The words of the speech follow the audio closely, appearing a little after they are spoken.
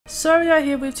So we are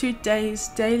here with today's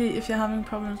daily. If you're having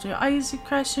problems with your Isaac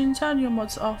crashing, turn your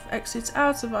mods off, exit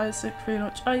out of Isaac,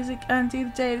 relaunch Isaac, and do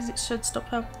the dailies. It should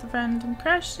stop up the random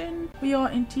crashing. We are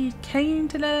indeed Kane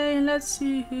today, and let's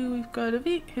see who we've got to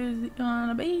beat. Who's it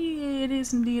gonna be? It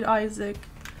is indeed Isaac.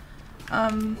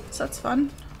 So that's fun.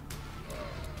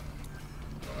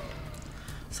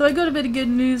 So I got a bit of good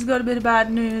news, got a bit of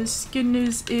bad news. Good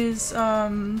news is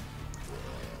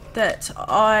that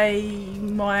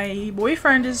my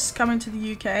boyfriend is coming to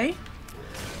the UK,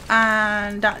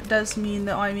 and that does mean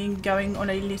that I'm going on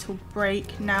a little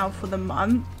break now for the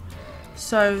month,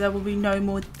 so there will be no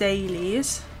more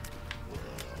dailies.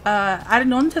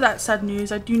 Adding on to that sad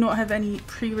news, I do not have any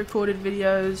pre-recorded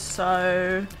videos,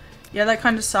 so yeah, that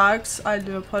kind of sucks. I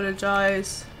do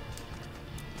apologize,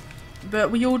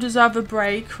 but we all deserve a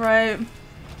break, right?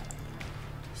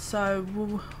 So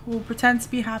we'll pretend to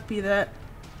be happy that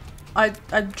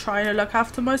I'm trying to look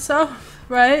after myself,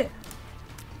 right?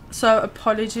 So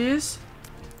apologies.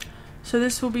 So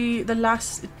this will be the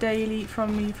last daily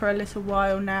from me for a little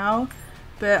while now,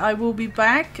 but I will be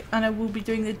back and I will be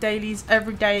doing the dailies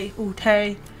every day, all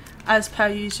day, as per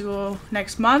usual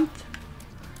next month.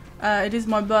 It is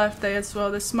my birthday as well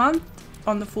this month,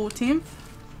 on the 14th,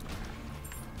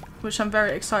 which I'm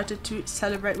very excited to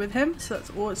celebrate with him, so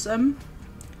that's awesome.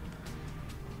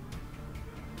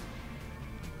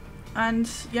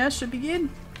 And yeah, should be good.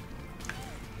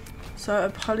 So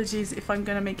apologies if I'm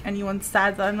gonna make anyone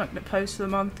sad that I'm not gonna post for the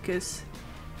month, because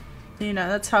you know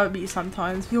that's how it be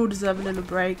sometimes. We all deserve a little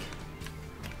break.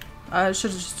 I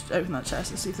should have just opened that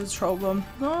chest to see if there's a troll bomb.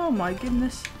 Oh my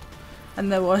goodness.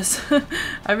 And there was.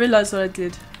 I realised what I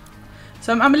did.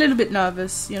 So I'm a little bit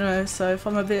nervous, you know, so if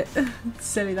I'm a bit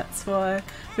silly, that's why.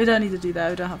 We don't need to do that,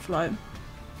 we don't have flight.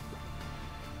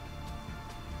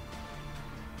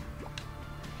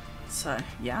 So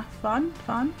yeah, fun.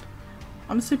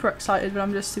 I'm super excited, but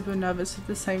I'm just super nervous at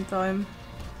the same time.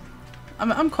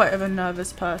 I'm quite of a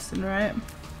nervous person, right?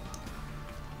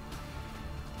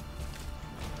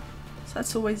 So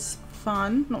that's always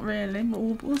fun. Not really, but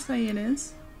we'll say it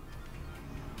is.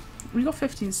 We got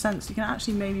 15 cents. You can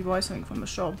actually maybe buy something from the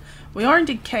shop. We are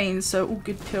indeed Kane, so all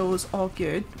good pills are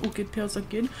good. All good pills are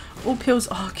good. All pills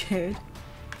are good.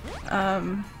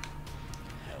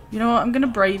 You know what, I'm going to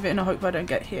brave it and I hope I don't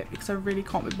get hit, because I really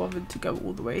can't be bothered to go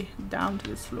all the way down to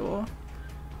this floor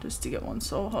just to get one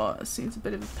soul heart. It seems a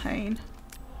bit of a pain.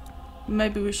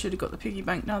 Maybe we should have got the piggy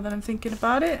bank now that I'm thinking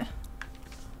about it.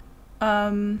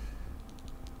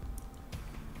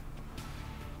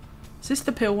 Is this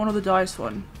the pill one or the dice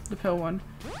one? The pill one.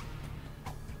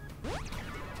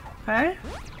 Okay.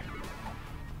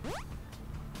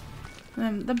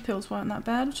 Them pills weren't that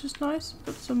bad, which is nice.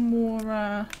 Got some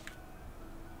more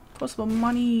possible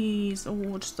monies.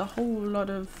 Oh, just a whole lot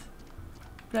of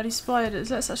bloody spiders.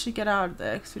 Let's actually get out of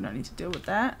there because we don't need to deal with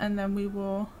that. And then we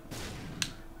will...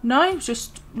 No,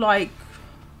 just like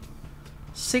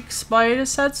 6 spider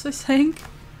sets, I think.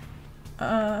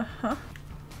 Wasn't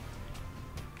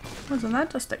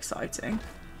that just exciting?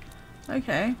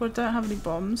 Okay, well I don't have any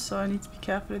bombs, so I need to be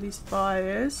careful of these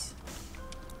fires.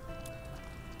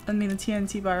 I mean the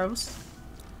TNT barrels.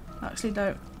 Actually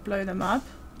don't blow them up.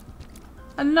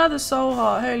 Another soul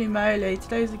heart, holy moly,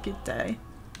 today's a good day.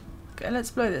 Okay,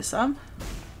 let's blow this up.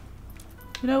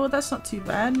 You know what, that's not too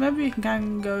bad. Maybe we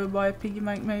can go buy a piggy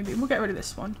bank, maybe. We'll get rid of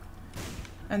this one.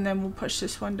 And then we'll push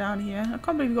this one down here. I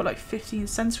can't believe we got like 15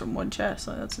 cents from one chest,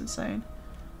 like, that's insane.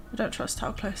 I don't trust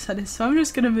how close that is, so I'm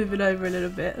just going to move it over a little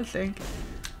bit, I think.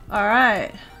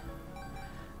 Alright.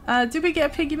 Did we get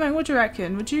a piggy bank? What do you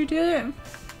reckon? Would you do it?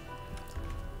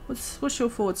 What's your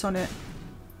thoughts on it?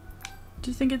 Do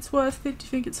you think it's worth it? Do you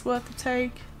think it's worth the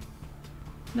take?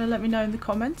 No, let me know in the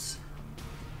comments.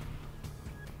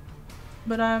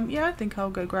 But yeah, I think I'll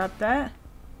go grab that.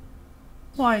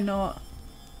 Why not?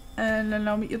 And then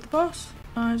I'll meet you at the boss.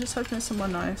 Just hoping it's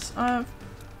someone nice.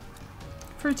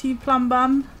 Fruity plum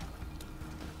bum.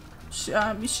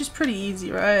 It's just pretty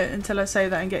easy, right? Until I say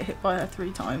that and get hit by her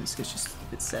 3 times, because she's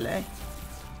a bit silly.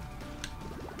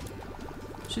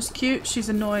 She's cute, she's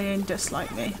annoying, just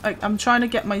like me. I'm trying to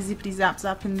get my zippity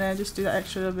zap in there, just do that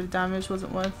extra little bit of damage,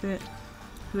 wasn't worth it.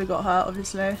 Because I got hurt,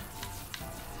 obviously.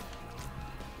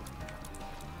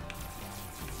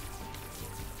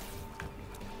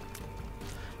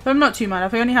 But I'm not too mad.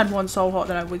 If I only had 1 soul heart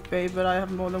then I would be, but I have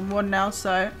more than 1 now,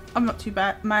 so I'm not too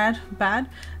bad.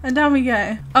 And down we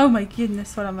go. Oh my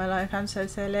goodness, what am I like? I'm so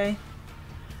silly.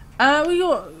 We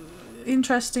got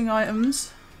interesting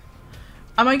items.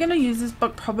 Am I going to use this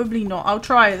book? Probably not. I'll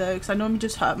try though, because I normally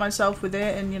just hurt myself with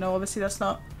it, and you know, obviously that's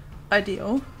not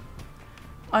ideal.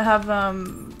 I have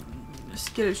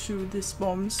skittish with these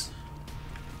bombs.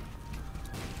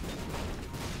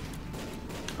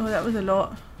 Oh, that was a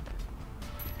lot.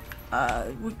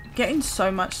 We're getting so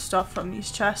much stuff from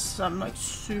these chests. I'm like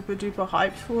super duper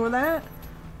hyped for that.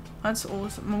 That's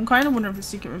awesome. I'm kind of wondering if it's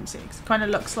Secret Room 6. It kind of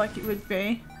looks like it would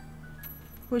be.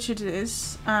 Which it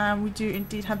is. We do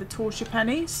indeed have the torture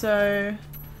penny. So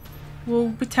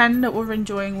we'll pretend that we're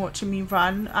enjoying watching me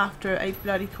run after a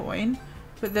bloody coin.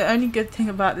 But the only good thing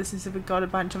about this is that we got a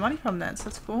bunch of money from that. So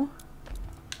that's cool.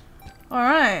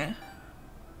 Alright.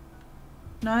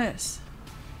 Nice.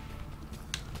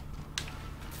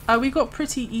 We got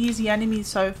pretty easy enemies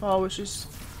so far, which is,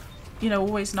 you know,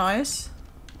 always nice.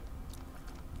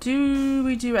 Do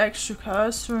we do extra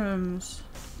curse rooms?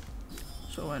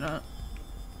 Sure, why not?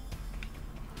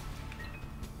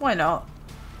 Why not?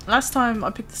 Last time I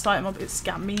picked this item up, it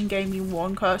scammed me and gave me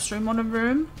 1 curse room on a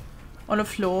room, on a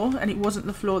floor, and it wasn't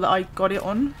the floor that I got it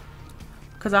on.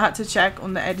 Because I had to check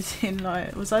on the editing,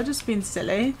 like, was I just being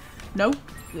silly? Nope.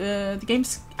 The game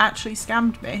actually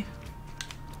scammed me.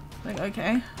 Like,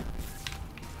 okay.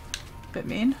 Bit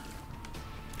mean.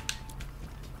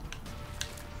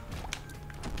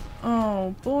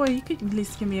 Oh boy, you could at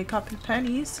least give me a couple of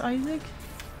pennies, Isaac.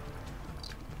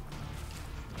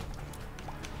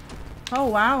 Oh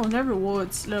wow, no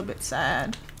rewards. A little bit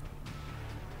sad.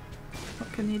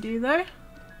 What can you do though?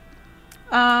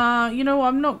 You know what,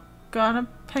 I'm not gonna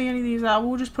pay any of these out.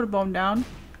 We'll just put a bomb down.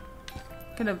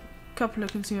 Get a couple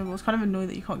of consumables. Kind of annoying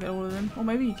that you can't get all of them. Or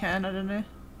maybe you can, I don't know.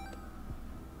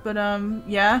 But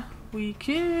yeah, we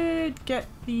could get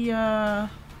the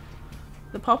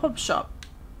pop-up shop.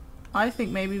 I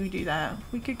think maybe we do that.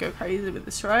 We could go crazy with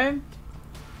this, right?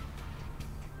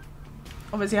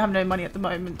 Obviously I have no money at the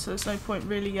moment, so there's no point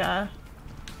really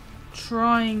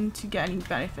trying to get any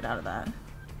benefit out of that.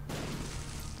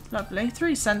 Lovely.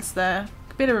 3 cents there.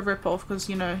 A bit of a rip-off because,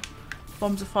 you know,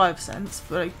 bombs are 5 cents,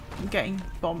 but I'm getting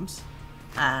bombs.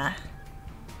 Ah.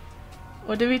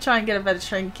 Or do we try and get a better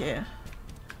trinket?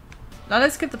 Now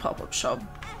let's get the pop-up shop.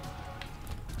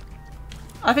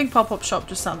 I think pop-up shop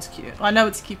just sounds cute. I know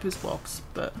it's Keeper's box,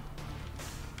 but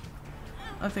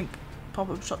I think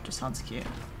pop-up shop just sounds cute.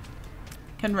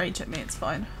 Can rage at me, it's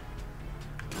fine.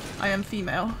 I am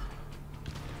female.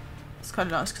 It's kind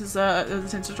of nice because there's a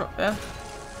tinsel drop there.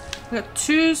 We got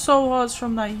 2 soul hearts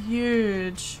from that.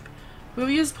 Huge. We'll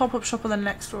use pop-up shop on the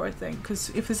next floor, I think, because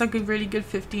if it's like a really good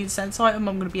 15-cent item,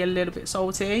 I'm going to be a little bit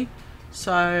salty.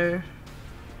 So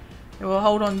yeah, we'll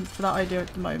hold on for that idea at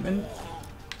the moment.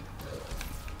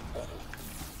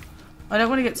 I don't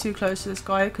want to get too close to this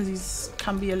guy because he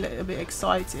can be a little bit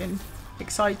exciting. Not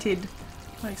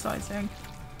exciting.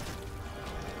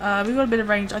 We've got a bit of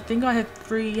range. I think I have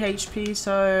 3 HP,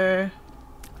 so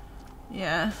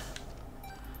yeah.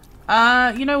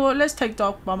 You know what? Let's take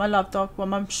Dark Bomb. I love Dark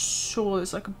Bomb. I'm sure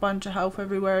there's like a bunch of health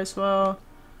everywhere as well.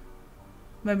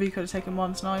 Maybe you could have taken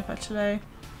Mom's knife actually.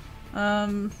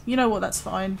 You know what? That's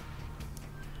fine.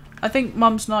 I think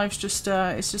Mum's knife's just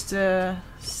it's just a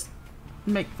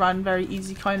make run very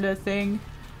easy kind of thing.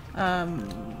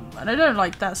 And I don't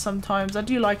like that sometimes. I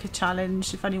do like a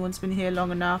challenge. If anyone's been here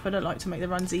long enough, I don't like to make the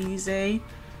runs easy.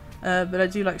 But I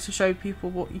do like to show people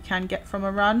what you can get from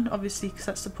a run, obviously, because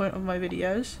that's the point of my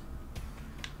videos.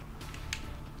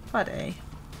 Buddy.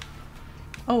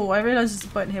 Oh, I realise there's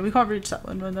a button here. We can't reach that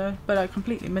one though, but I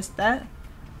completely missed that.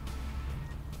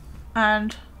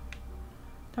 And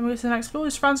then we go to the next floor.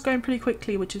 This run's going pretty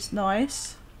quickly, which is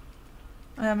nice.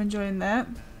 I am enjoying that.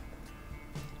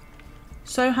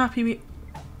 So happy we...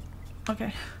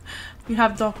 Okay. We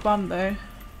have Dark Bomb though.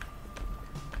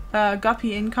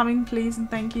 Guppy incoming, please and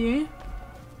thank you.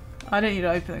 I don't need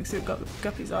to open it because we've got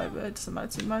Guppy's eye, but it doesn't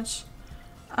matter too much.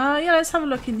 Yeah, let's have a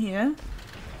look in here.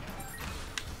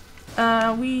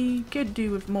 We could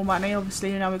do with more money,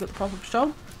 obviously. Now we've got the pop-up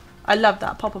shop. I love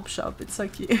that pop-up shop. It's so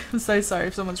cute. I'm so sorry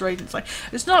if someone's raging. It's like,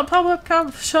 it's not a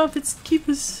pop-up shop, it's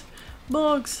Keeper's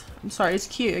box. I'm sorry, it's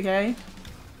cute, okay?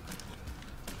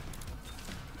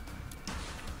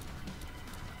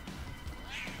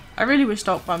 I really wish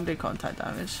Dark Bomb did contact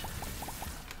damage.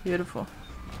 Beautiful.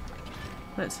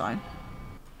 But it's fine.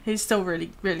 He's still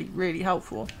really, really, really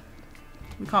helpful.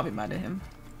 We can't be mad at him.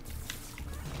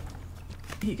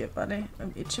 Here you go, buddy.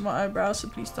 I'm itching my eyebrows, so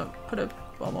please don't put a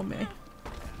bomb on me.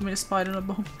 I mean a spider on a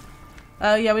bomb.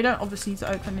 Yeah, we don't obviously need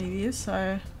to open any of these,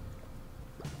 so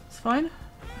it's fine.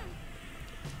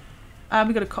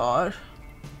 We got a card.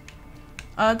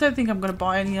 I don't think I'm going to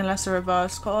buy any unless they're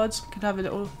reverse cards. We could have a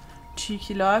little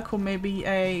cheeky luck or maybe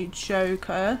a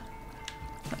joker.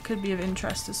 That could be of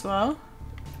interest as well.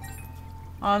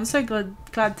 I'm so glad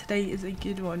today is a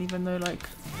good one, even though like,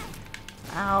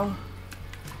 ow.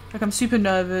 Like I'm super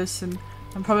nervous and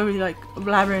I'm probably like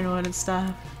blabbering on and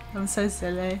stuff. I'm so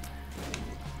silly.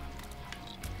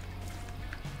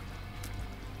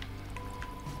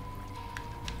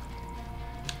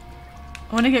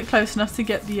 I want to get close enough to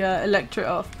get the electric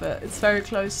off, but it's very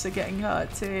close to getting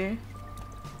hurt too.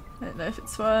 I don't know if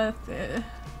it's worth it.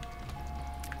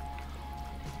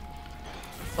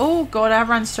 Oh god, I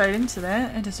ran straight into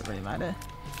that. It doesn't really matter.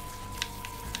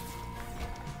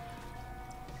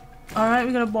 Alright,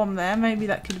 we got a bomb there. Maybe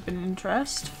that could have been of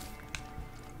interest.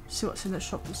 See what's in the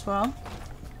shop as well.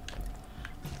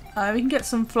 We can get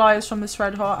some flyers from this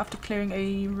red heart after clearing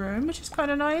a room, which is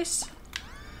kind of nice.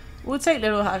 We'll take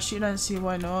Little Hash, you don't see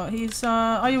why not. He's,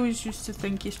 I always used to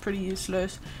think he's pretty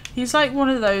useless. He's like one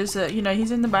of those that, you know, he's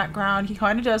in the background, he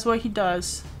kind of does what he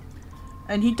does.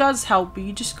 And he does help, but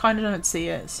you just kind of don't see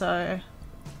it, so...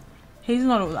 He's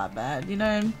not all that bad, you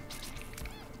know?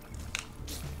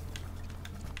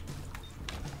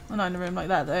 I'm not in a room like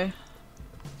that, though.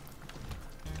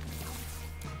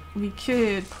 We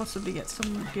could possibly get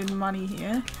some good money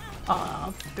here.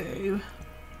 Ah, boo.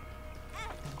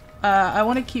 I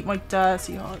want to keep my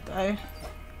dirty heart though.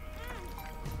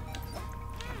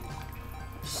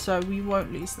 So we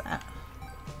won't lose that.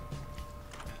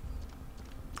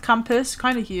 Campus,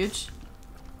 kind of huge.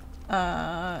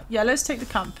 Yeah, let's take the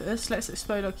campus. Let's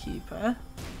explode our keeper.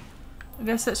 I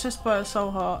guess let's just buy a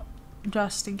soul heart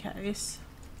just in case.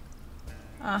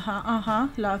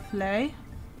 Lovely.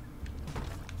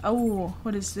 Oh,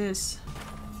 what is this?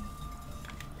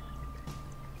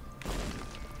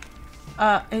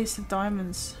 Ace of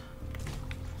Diamonds.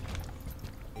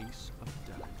 Ace of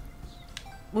Diamonds.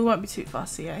 We won't be too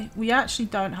fussy, eh? We actually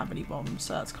don't have any bombs,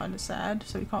 so that's kind of sad.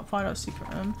 So we can't find our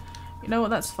secret room. You know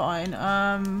what? That's fine.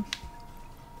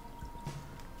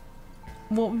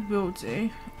 What we will do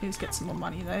is get some more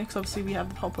money though, because obviously we have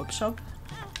the pop-up shop.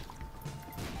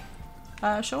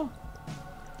 Sure.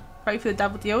 Ready for the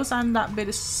double deals and that bit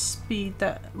of speed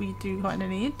that we do kind of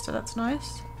need, so that's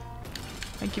nice.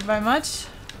 Thank you very much.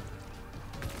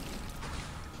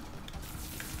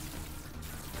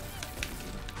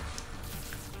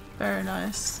 Very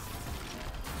nice.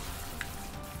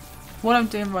 What I'm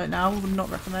doing right now, I would not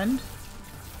recommend.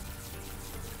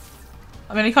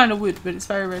 I mean, I kind of would, but it's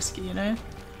very risky, you know.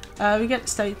 We get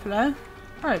stapler.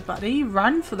 Alright, buddy, you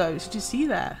ran for those. Did you see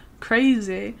that?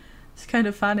 Crazy. It's kind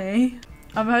of funny.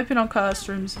 I'm hoping our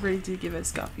classrooms really do give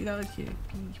us Guppy. That would be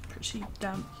pretty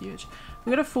damn huge.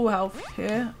 We got a full health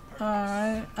here.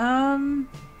 Alright.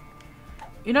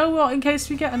 You know what? In case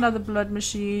we get another blood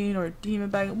machine or a demon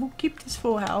bag, we'll keep this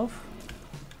full health.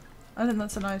 I think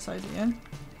that's a nice idea.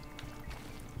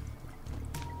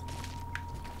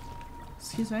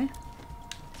 Excuse me.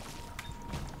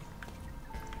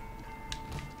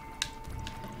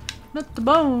 Not the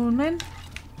bone, man.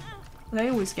 They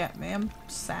always get me. I'm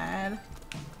sad.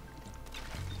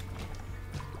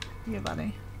 Yeah,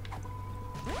 buddy.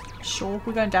 Sure,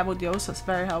 we're going double deals. So that's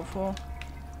very helpful.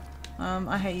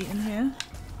 I hate eating here.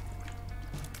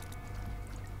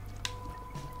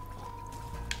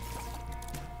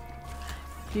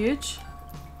 Huge.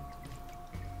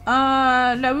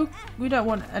 No, we don't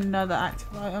want another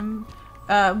active item.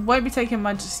 Won't be taking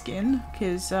Magic Skin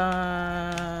because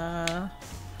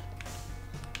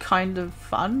kind of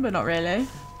fun, but not really.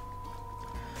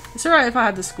 It's alright if I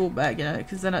had the school bag, you know,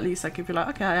 because then at least I could be like,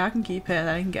 okay, I can keep it, and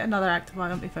then I can get another active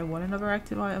item if I want another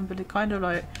active item. But it kind of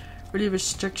like really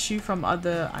restricts you from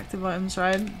other active items,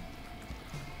 right?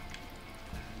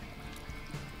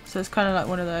 So it's kind of like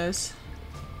one of those.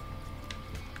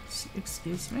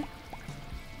 Excuse me.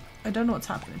 I don't know what's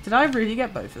happening. Did I really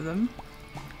get both of them?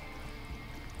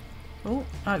 Oh,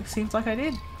 it seems like I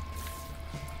did.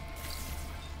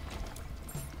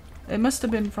 It must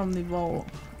have been from the vault.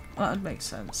 That would make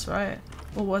sense, right?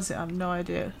 Or was it? I have no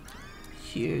idea.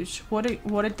 Huge. What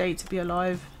a day to be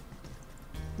alive.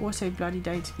 What a bloody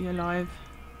day to be alive.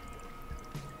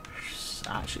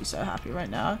 Actually so happy right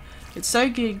now. It's so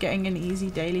good getting an easy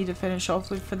daily to finish off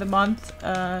with for the month,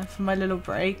 for my little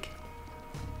break.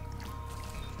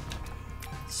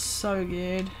 So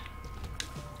good.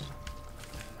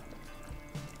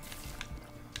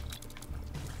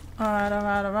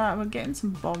 Alright. We're getting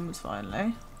some bombs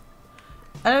finally.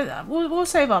 We'll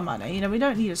save our money. You know, we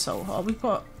don't need a soul heart. We've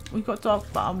got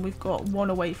Dark Bum. We've got one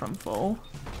away from full.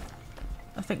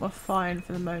 I think we're fine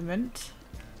for the moment.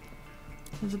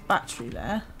 There's a battery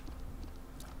there.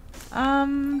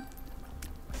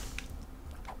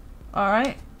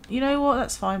 Alright. You know what?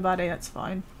 That's fine, buddy. That's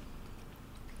fine.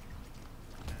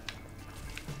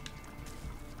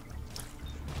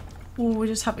 Oh, we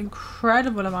just have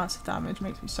incredible amounts of damage.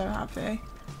 Makes me so happy.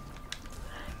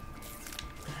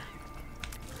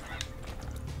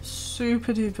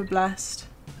 Super duper blessed.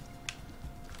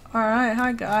 Alright,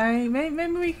 hi guy.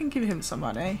 Maybe we can give him some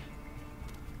money.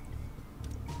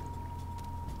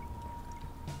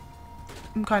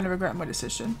 I'm kind of regretting my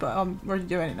decision, but I'm already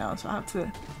doing it now, so I have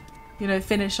to, you know,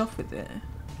 finish off with it.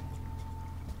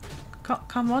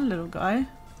 Come on, little guy.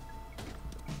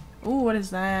 Oh, what is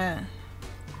that?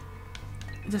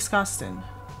 Disgusting.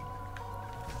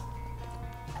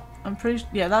 I'm pretty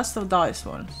yeah, that's the dice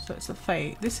one, so it's a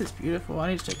fate. This is beautiful.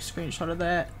 I need to take a screenshot of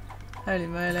that. Holy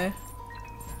moly.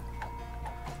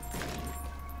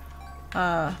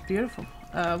 Beautiful.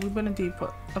 We're gonna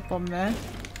put a bomb there.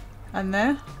 And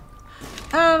there.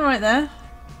 And right there.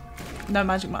 No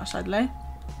magic mark, sadly.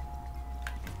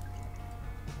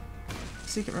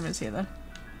 Secret room is here though.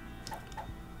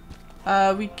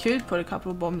 We could put a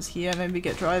couple of bombs here, maybe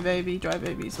get dry baby. Dry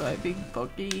babies like big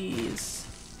buggies.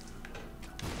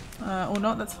 Or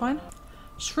not, that's fine.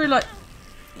 Just really like...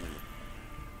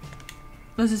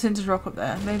 There's a tinted rock up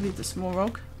there. Maybe the small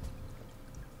rock.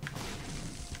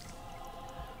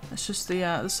 That's just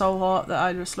the soul heart that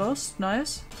I just lost.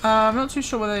 Nice. I'm not too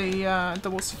sure where the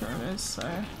double secret room is,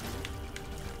 so...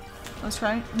 That's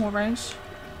great. More range.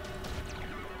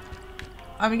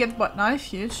 We get the butt knife.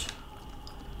 Huge.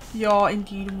 You're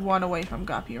indeed one away from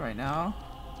Guppy right now.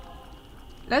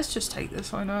 Let's just take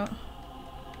this, why not?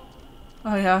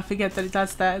 Oh yeah, I forget that it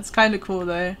does that. It's kind of cool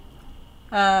though.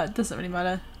 It doesn't really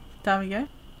matter. Down we go.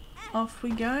 Off we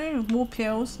go. More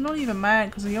pills. Not even mad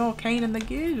because the arcane and they're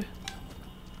good.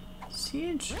 It's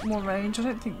huge. More range. I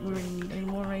don't think we really need any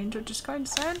more range, which is kind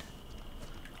of sad.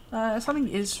 Something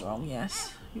is wrong,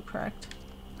 yes. You're correct.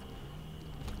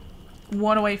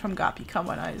 One away from Guppy. Come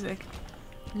on, Isaac.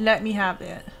 Let me have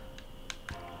it.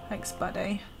 Thanks,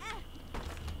 buddy.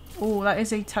 Oh, that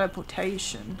is a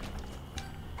teleportation.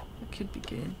 That could be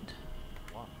good.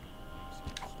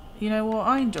 You know what?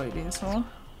 I enjoy doing small.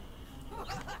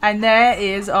 And there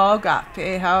is our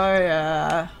Guppy. Oh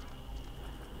yeah.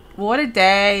 What a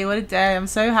day. What a day. I'm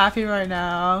so happy right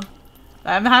now.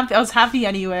 I'm happy. I was happy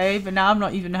anyway, but now I'm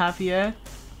not even happier.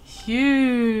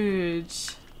 Huge.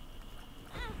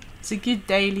 It's a good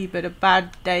daily, but a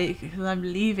bad day because I'm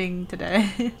leaving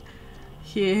today.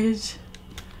 Huge.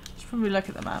 Should probably look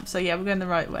at the map. So yeah, we're going the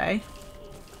right way.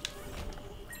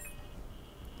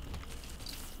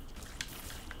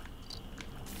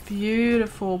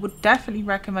 Beautiful. Would definitely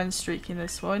recommend streaking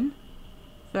this one.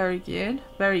 Very good.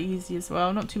 Very easy as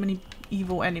well. Not too many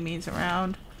evil enemies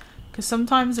around. Because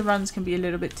sometimes the runs can be a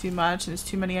little bit too much and there's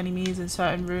too many enemies in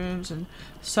certain rooms, and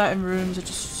certain rooms are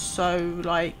just so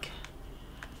like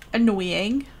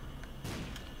annoying.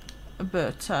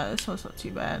 But this one's not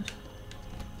too bad.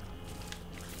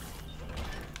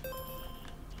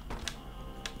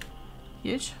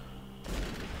 Huge.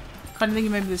 Kind of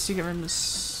thinking maybe the secret room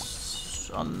is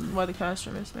on where the curse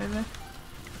room is, maybe.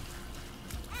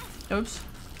 Oops.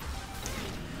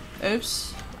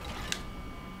 Oops.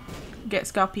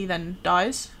 Gets Guppy, then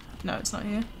dies. No, it's not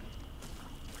here.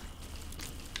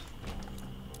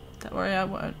 Don't worry, I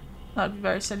won't. That'd be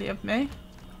very silly of me.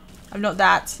 I'm not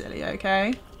that silly,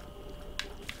 okay?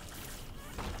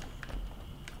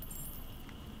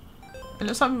 It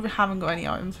looks like we haven't got any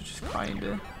items, which is kind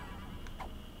of a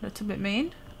little bit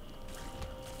mean.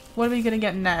 What are we gonna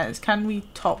get next? Can we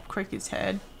top Cricket's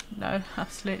head? No,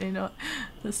 absolutely not.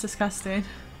 That's disgusting.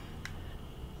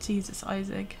 Jesus,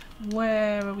 Isaac.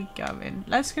 Where are we going?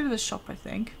 Let's go to the shop, I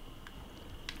think.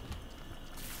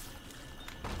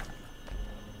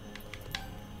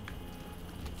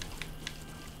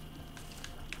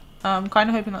 I'm kind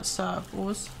of hoping that's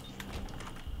circles.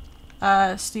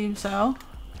 Steam cell.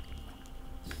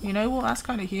 You know what? That's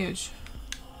kind of huge.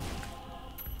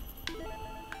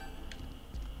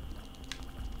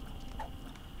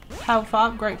 Health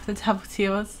up. Great for the double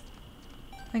tears.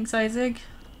 Thanks, Isaac.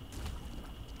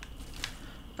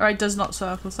 Alright, does not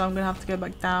circle, so I'm going to have to go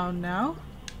back down now.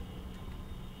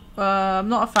 I'm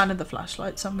not a fan of the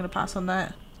flashlight, so I'm going to pass on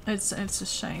that. It's a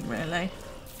shame, really.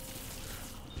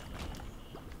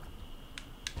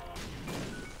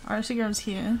 Alright, Sigurum's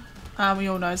here. We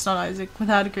all know it's not Isaac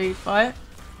without a great fight.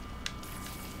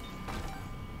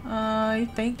 I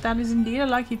think that is indeed a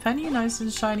lucky penny. Nice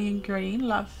and shiny and green.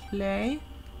 Lovely.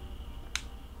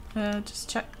 Just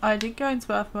check. I did go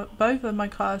into both of my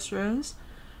classrooms.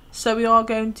 So we are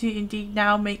going to indeed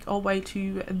now make our way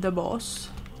to the boss.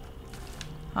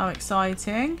 How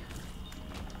exciting.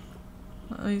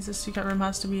 At least the secret room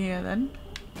has to be here then.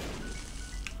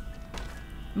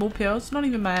 More pills? Not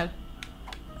even mad.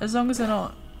 As long as they're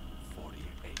not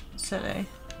silly.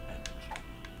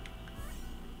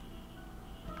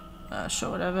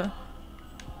 Sure, whatever.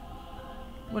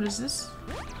 What is this?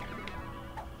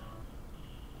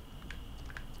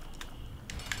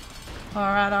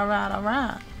 Alright, alright,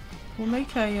 alright. We'll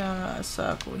make a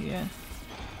circle here.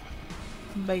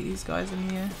 Bait these guys in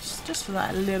here. Just for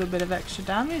that little bit of extra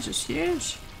damage. It's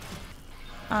huge.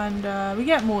 And we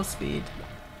get more speed.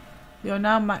 We are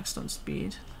now maxed on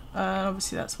speed.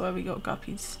 Obviously that's where we got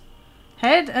Guppy's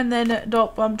head. And then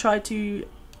Dark Bum tried to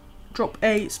drop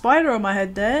a spider on my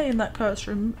head there in that curse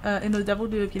room. In the Devil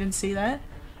Deal, if you didn't see that.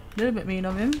 A little bit mean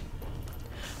of him.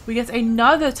 We get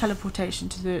another teleportation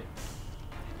to the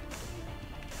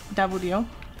Devil Deal.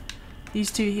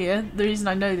 These two here. The reason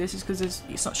I know this is because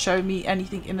it's not showing me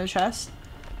anything in the chest.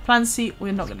 Plan C,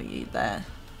 we're not going to eat there.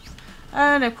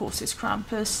 And of course it's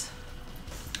Krampus.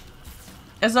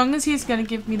 As long as he's going to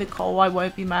give me the coal, I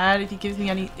won't be mad. If he gives me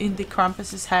any in the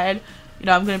Krampus's head, you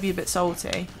know, I'm going to be a bit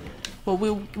salty. But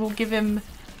we'll give him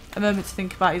a moment to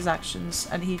think about his actions.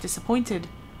 And he disappointed.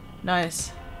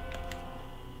 Nice.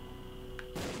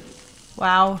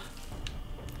 Wow.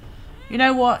 You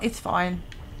know what? It's fine.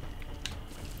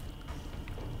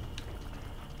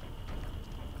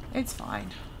 It's fine.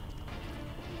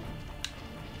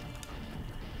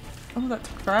 Oh, that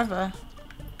took forever.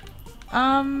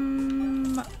 I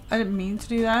didn't mean to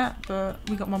do that, but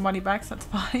we got my money back, so that's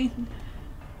fine.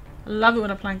 I love it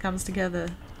when a plan comes together.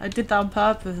 I did that on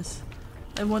purpose.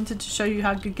 I wanted to show you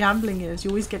how good gambling is. You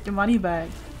always get your money back.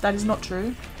 That is not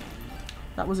true.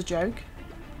 That was a joke.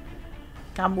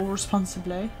 Gamble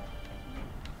responsibly.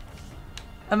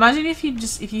 Imagine if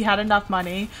you had enough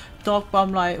money, Dark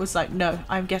Bum was like, no,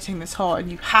 I'm getting this heart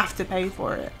and you have to pay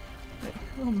for it. Like,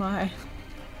 oh my.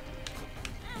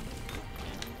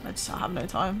 I just have no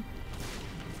time.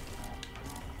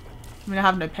 I mean, I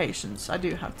have no patience. I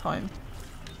do have time.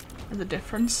 There's a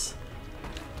difference.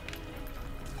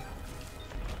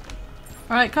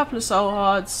 Alright, couple of soul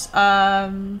hearts.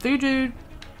 Voodoo,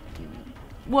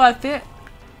 worth it.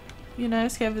 You know,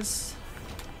 let's give us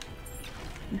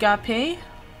Guppy.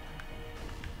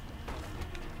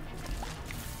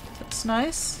 That's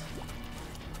nice.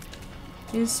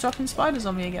 He's dropping spiders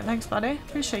on me again. Thanks, buddy.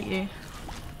 Appreciate you.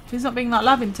 He's not being that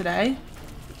loving today.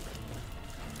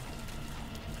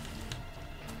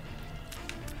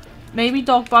 Maybe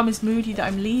Dog Bum is moody that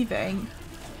I'm leaving.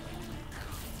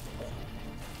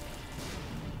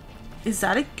 Is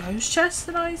that a ghost chest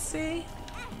that I see?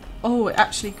 Oh, it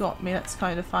actually got me. That's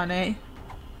kind of funny.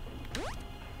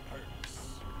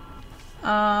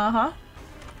 Uh-huh.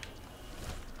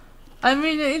 I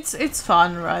mean, it's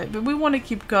fun, right? But we want to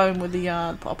keep going with the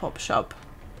pop-up shop.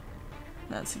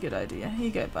 That's a good idea. Here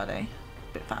you go, buddy.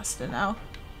 A bit faster now.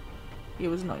 He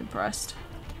was not impressed.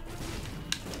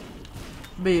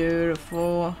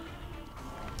 Beautiful.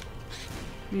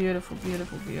 Beautiful,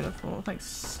 beautiful, beautiful.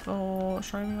 Thanks for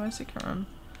showing me my secret room.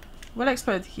 We'll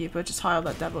explode the keeper, just high up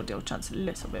that Devil Deal chance a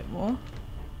little bit more.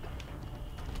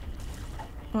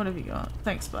 What have you got?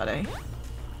 Thanks, buddy.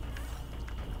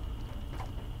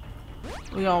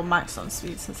 We all maxed on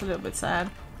speed, so it's a little bit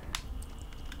sad.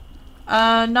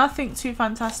 Nothing too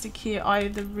fantastic here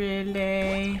either,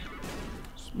 really.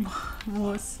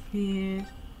 More speed.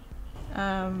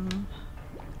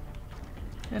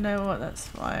 You know what, that's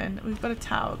fine. We've got a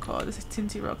tower core. There's a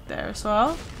Tinty Rock there as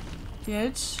well.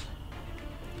 Good.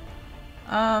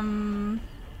 You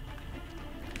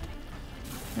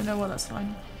know what, that's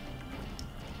fine.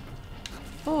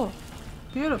 Oh,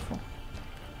 beautiful.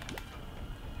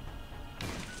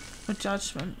 A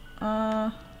judgment.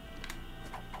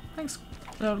 Thanks,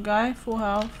 little guy. Full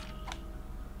health.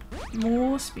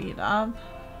 More speed up.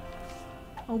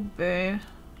 Oh, boo.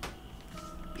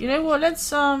 You know what? Let's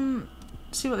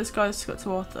see what this guy's got to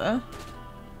offer.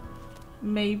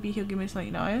 Maybe he'll give me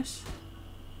something nice.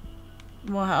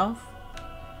 More health.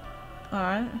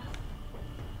 Alright.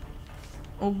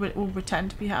 We'll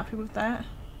pretend to be happy with that.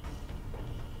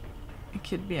 It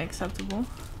could be acceptable.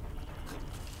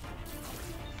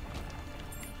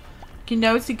 You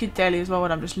know it's a good daily as well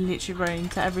when I'm just literally running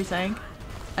into everything.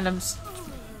 And I'm just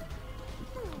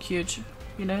huge,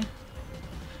 you know.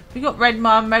 We got Red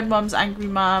Mum. Red Mum's angry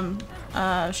mum.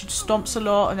 She just stomps a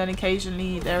lot, and then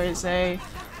occasionally there is a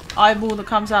eyeball that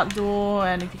comes out the door,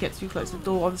 and if you get too close to the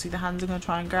door, obviously the hands are going to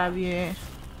try and grab you.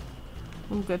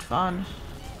 All good fun.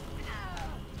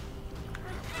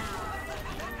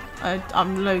 I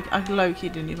low-key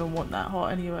didn't even want that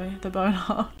heart anyway, the bone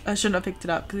heart. I shouldn't have picked it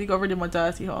up because he got rid of my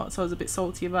dirty heart, so I was a bit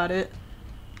salty about it.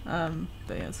 But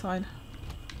yeah, it's fine.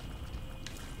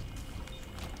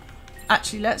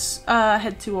 Actually, let's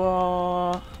head to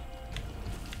our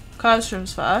curse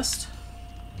rooms first.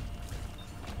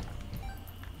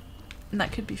 And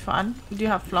that could be fun. We do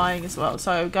have flying as well,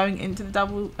 so going into the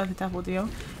devil deal.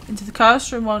 Into the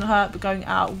curse room won't hurt, but going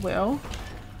out will.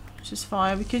 Which is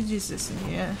fine. We could use this in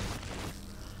here.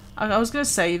 I was going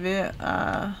to save it. But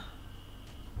I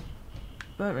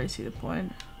don't really see the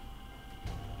point.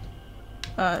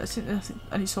 I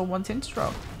only saw one tint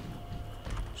drop.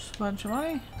 Just a bunch of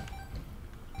money.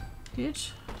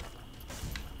 Huge.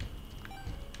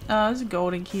 There's a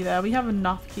golden key there. We have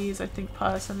enough keys, I think,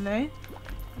 personally.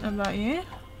 How about you?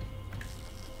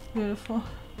 Beautiful.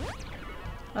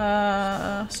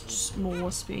 Just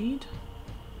more speed.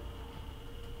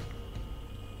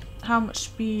 How much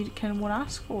speed can one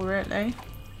ask for, really?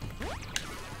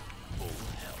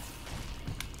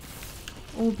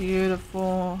 Oh,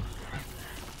 beautiful.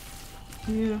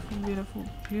 Beautiful, beautiful,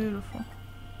 beautiful.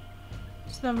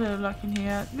 Just have a little luck in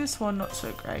here. This one not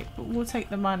so great, but we'll take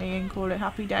the money and call it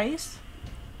happy days.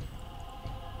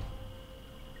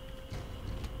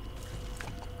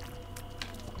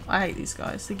 I hate these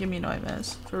guys. They give me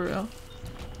nightmares, for real.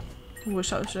 I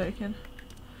wish I was joking.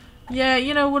 Yeah,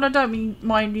 you know what? I don't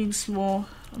mind being small.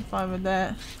 I'm fine with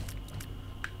that.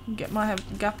 Get my hair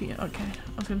gappy. Okay,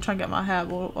 I was gonna try and get my hair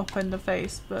all up in the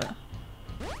face, but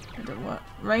it didn't work.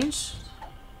 Range?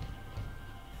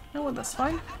 You know what? That's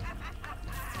fine.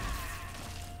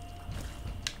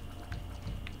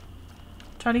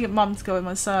 Trying to get mum to go in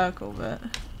my circle, but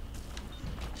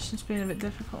it's just been a bit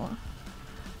difficult.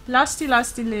 Lasty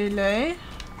Lulu.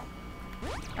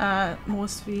 More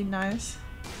speed, nice.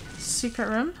 Secret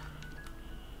room.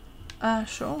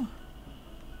 Sure.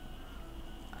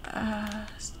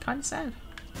 It's kind of sad.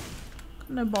 Got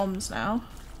no bombs now.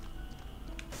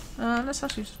 Let's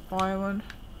actually just buy one.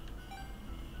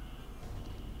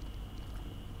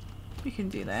 We can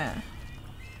do that.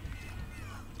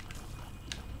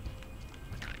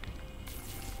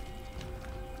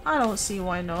 I don't see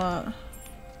why not.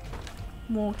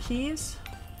 More keys?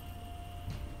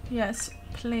 Yes,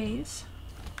 please.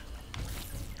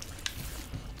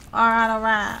 Alright,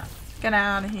 alright. Get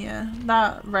out of here.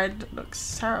 That red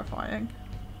looks terrifying.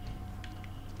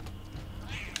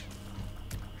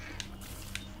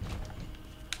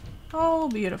 Oh,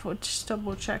 beautiful. Just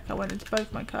double check I went into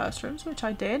both my curse rooms, which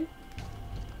I did.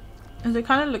 And it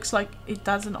kind of looks like it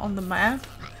doesn't on the map.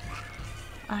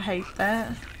 I hate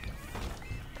that.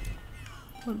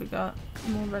 What have we got?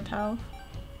 More red health.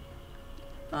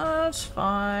 Oh, that's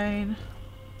fine.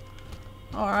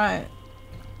 Alright.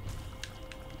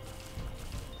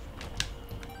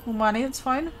 More money, it's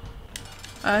fine.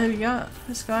 Here we go.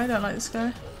 This guy, I don't like this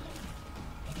guy.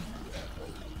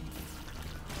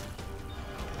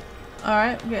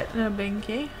 Alright, we get a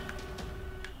binky.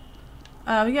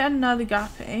 We get another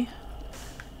gappy.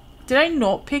 Did I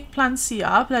not pick plan C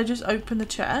up? Did I just open the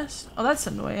chest? Oh, that's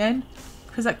annoying.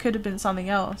 Because that could have been something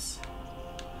else.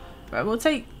 Right, we'll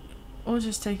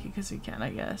just take it because we can, I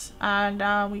guess. And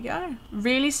down we go.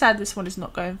 Really sad this one is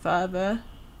not going further.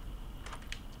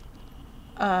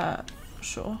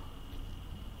 Sure.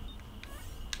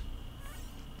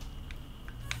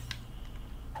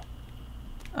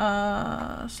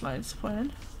 Slightly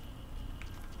disappointed.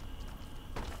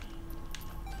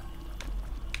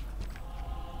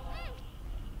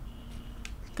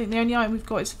 I think the only item we've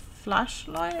got is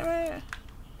flashlight, right?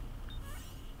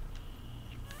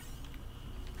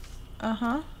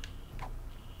 Uh-huh.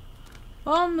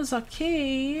 Bombs are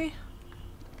key.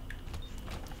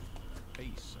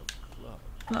 Ace of clubs.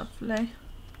 Lovely.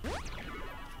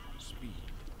 Speed.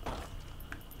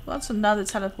 Well, that's another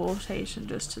teleportation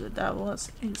just to the devil.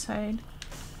 That's insane.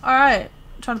 Alright.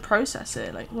 I'm trying to process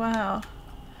it. Like, wow.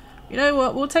 You know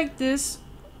what? We'll take this.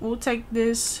 We'll take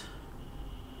this.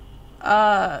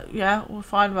 Yeah, we're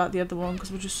fine about the other one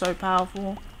because we're just so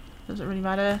powerful. Doesn't really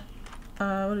matter.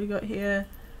 What do we got here?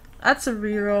 That's a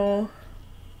reroll.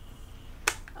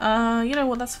 You know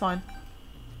what? That's fine.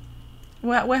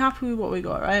 We're happy with what we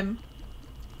got, right?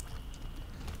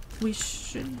 We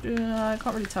should. I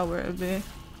can't really tell where it would be.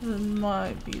 It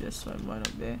might be this one. Might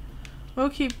not be. We'll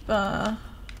keep the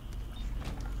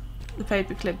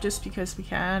paperclip just because we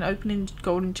can. Opening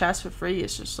golden chests for free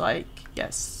is just like,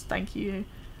 yes, thank you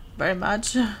very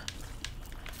much.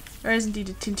 There is indeed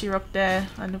a Tintier up there,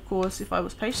 and of course, if I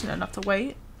was patient enough to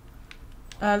wait,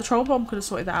 the troll bomb could have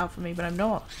sorted that out for me, but I'm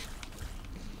not.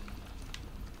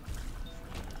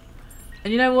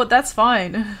 And you know what? That's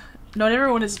fine. Not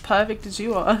everyone is as perfect as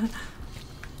you are.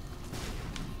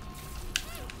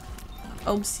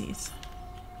 Oopsies.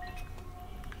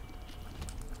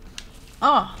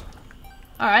 Oh.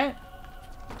 Alright.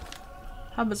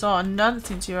 How bizarre. Another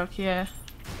Tintier up here.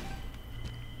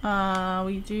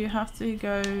 We do have to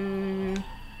go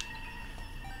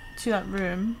to that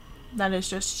room that is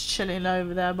just chilling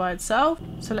over there by itself.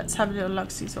 So let's have a little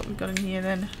look, see what we've got in here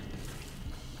then.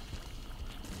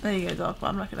 There you go, Dark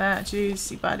Bomb. Look at that.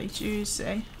 Juicy, buddy.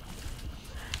 Juicy.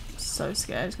 So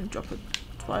scared. It's going to drop a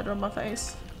spider on my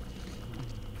face.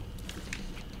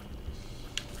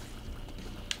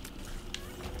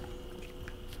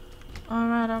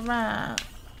 Alright, alright.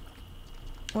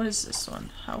 What is this one?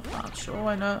 Health out, sure,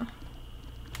 why not?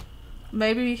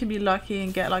 Maybe we can be lucky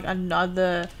and get like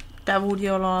another devil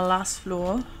deal on our last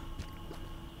floor.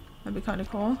 That'd be kind of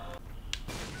cool.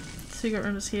 Secret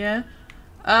room is here.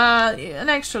 An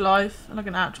extra life, like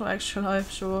an actual extra life,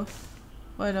 sure.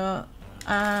 Why not?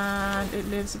 And it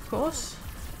lives, of course.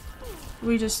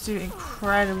 We just do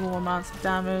incredible amounts of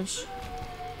damage.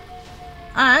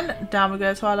 And down we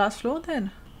go to our last floor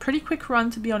then. Pretty quick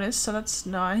run, to be honest, so that's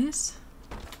nice.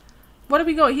 What have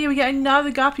we got here? We get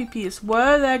another Guppy piece.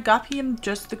 Were there Guppy in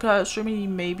just the curse room? You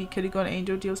maybe could have got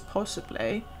angel deals,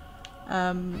 possibly.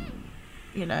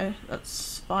 You know,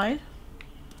 that's fine.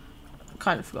 I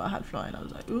kind of forgot I had flying. I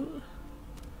was like, ooh.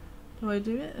 Do I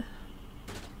do it?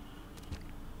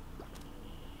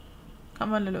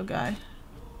 Come on, little guy.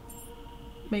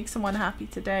 Make someone happy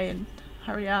today and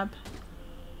hurry up.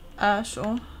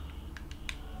 Sure.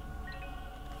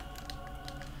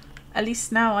 At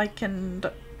least now I can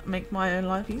make my own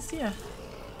life easier.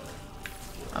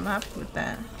 I'm happy with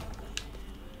that.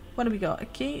 What do we got? A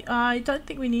key? I don't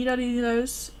think we need any of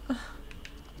those.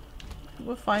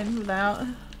 We're fine without.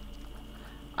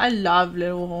 I love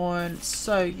Little Horn. It's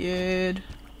so good.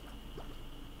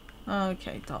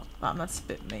 Okay, that's a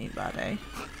bit mean, buddy.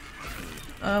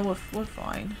 We're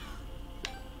fine.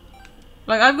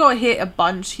 Like, I've got hit a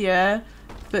bunch here,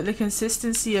 but the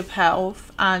consistency of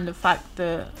health and the fact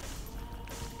that,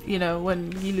 you know,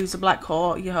 when you lose a black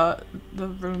heart, you hurt the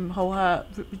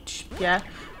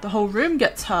the whole room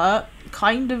gets hurt,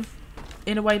 kind of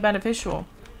in a way beneficial.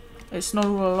 It's not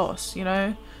all a loss, you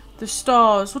know. The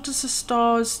stars, what does the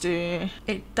stars do?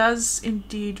 It does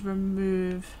indeed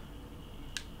remove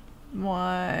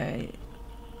my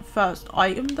first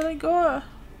item that I got,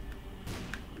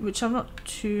 which I'm not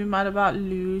too mad about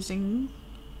losing.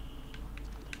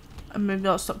 And maybe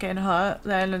I'll stop getting hurt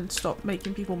then and stop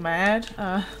making people mad.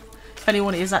 If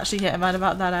anyone is actually getting mad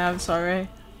about that, I am sorry.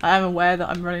 I am aware that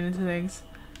I'm running into things.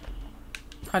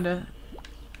 Kind of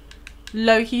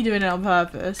low-key doing it on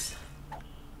purpose.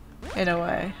 In a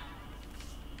way.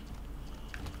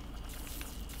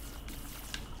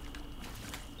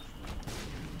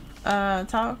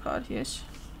 Tower card, yes.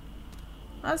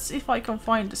 That's if I can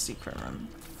find the secret room.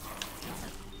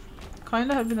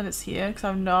 Kinda hoping that it's here because I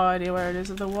have no idea where it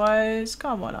is otherwise.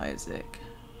 Come on, Isaac.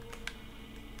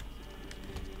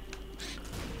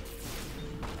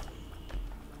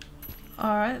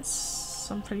 Alright,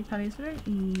 some pretty pennies. We don't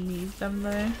need them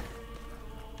though.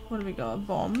 What do we got? A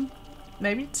bomb?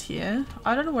 Maybe it's here.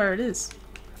 I don't know where it is.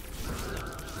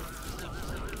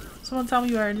 Someone tell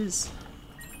me where it is.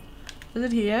 Is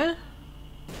it here?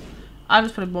 I'm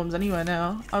just putting bombs anywhere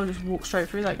now. I would just walk straight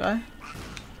through that guy.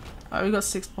 Alright, we got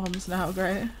 6 bombs now,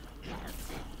 great.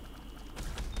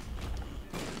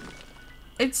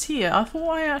 It's here. I thought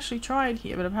I actually tried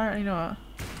here, but apparently not.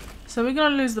 So we're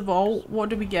gonna lose the bolt. What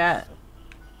do we get?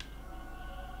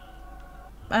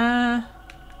 For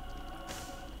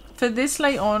this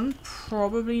late on,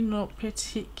 probably not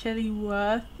particularly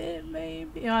worth it,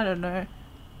 maybe? I don't know.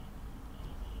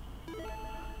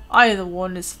 Either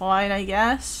one is fine, I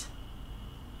guess.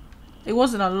 It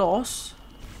wasn't a loss.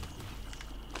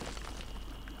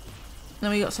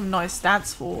 Then we got some nice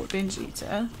stats for Binge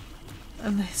Eater.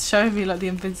 And they're showing me like the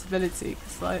invincibility,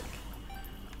 because like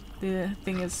the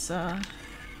thing is,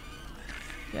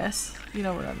 yes, you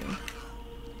know what I mean.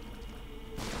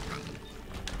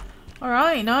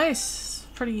 Alright, nice.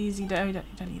 Pretty easy day. We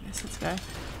don't need this, let's go.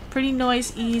 Pretty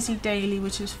nice, easy daily,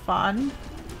 which is fun.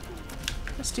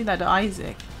 Let's do that to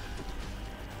Isaac.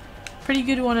 Pretty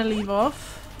good one to leave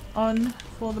off on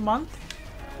for the month,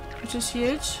 which is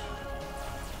huge.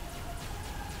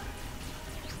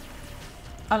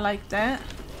 I like that.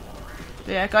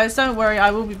 But yeah, guys, don't worry, I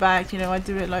will be back. You know, I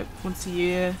do it like once a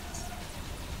year.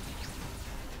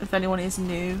 If anyone is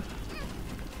new.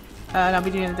 And I'll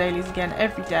be doing the dailies again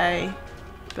every day.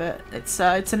 But it's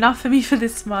enough for me for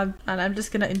this month. And I'm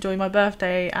just going to enjoy my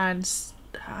birthday and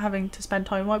having to spend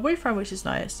time with my boyfriend, which is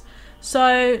nice.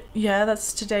 So yeah,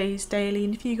 that's today's daily,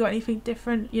 and if you got anything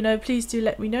different, you know, please do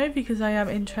let me know, because I am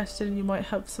interested and you might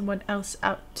help someone else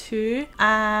out too.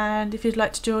 And if you'd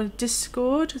like to join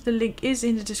Discord, the link is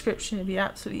in the description. It'd be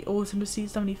absolutely awesome to see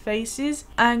so many faces.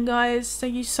 And guys,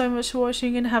 thank you so much for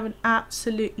watching and have an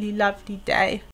absolutely lovely day.